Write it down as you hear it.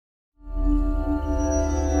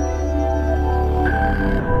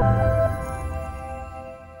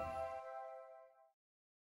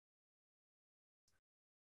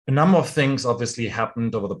A number of things obviously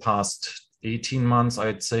happened over the past 18 months,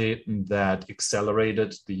 I'd say, that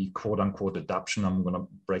accelerated the quote unquote adoption. I'm going to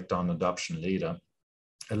break down adoption later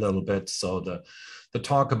a little bit. So the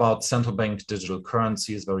talk about central bank digital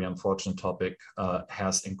currencies, very unfortunate topic,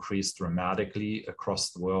 has increased dramatically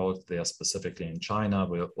across the world. They are specifically in China.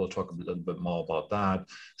 We'll talk a little bit more about that.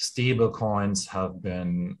 Stable coins have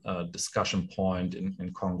been a discussion point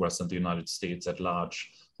in Congress and the United States at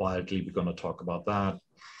large. Widely, we're going to talk about that.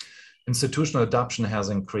 Institutional adoption has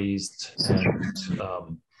increased, and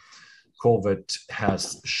COVID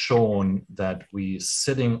has shown that we're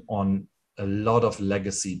sitting on a lot of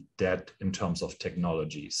legacy debt in terms of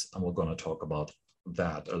technologies, and we're going to talk about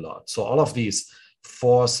that a lot. So all of these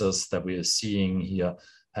forces that we are seeing here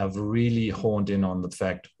have really honed in on the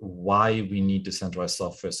fact why we need decentralized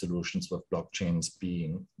software solutions, with blockchains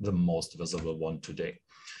being the most visible one today.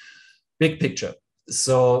 Big picture.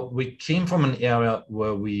 So we came from an era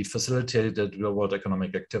where we facilitated real-world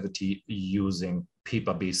economic activity using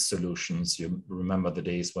paper-based solutions. You remember the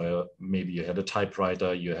days where maybe you had a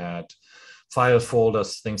typewriter, you had file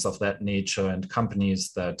folders, things of that nature, and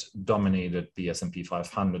companies that dominated the S&P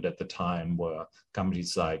 500 at the time were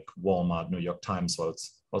companies like Walmart, New York Times,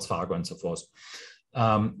 Wells Fargo, and so forth.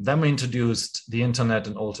 Then we introduced the internet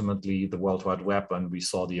and ultimately the World Wide Web, and we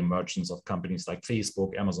saw the emergence of companies like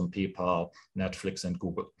Facebook, Amazon, PayPal, Netflix, and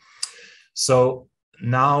Google. So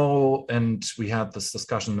now, and we had this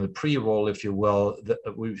discussion in the pre-roll, if you will,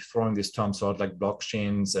 we're throwing these terms out like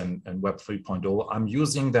blockchains and Web 3.0. I'm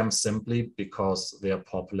using them simply because they are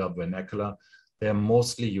popular vernacular. They're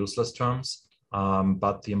mostly useless terms,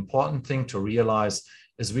 but the important thing to realize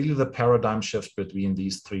is really the paradigm shift between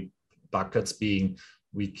these three buckets being,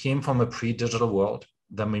 we came from a pre-digital world,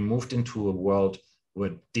 then we moved into a world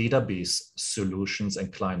where database solutions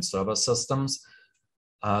and client server systems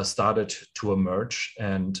started to emerge.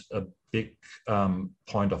 And a big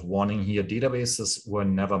point of warning here, databases were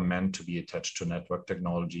never meant to be attached to network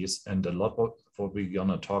technologies. And a lot of what we're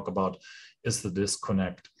gonna talk about is the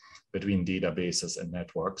disconnect between databases and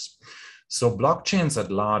networks. So blockchains at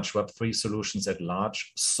large, Web3 solutions at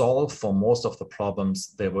large, solve for most of the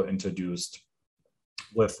problems they were introduced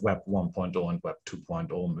with Web 1.0 and Web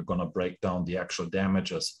 2.0. And we're going to break down the actual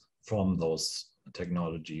damages from those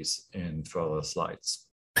technologies in further slides.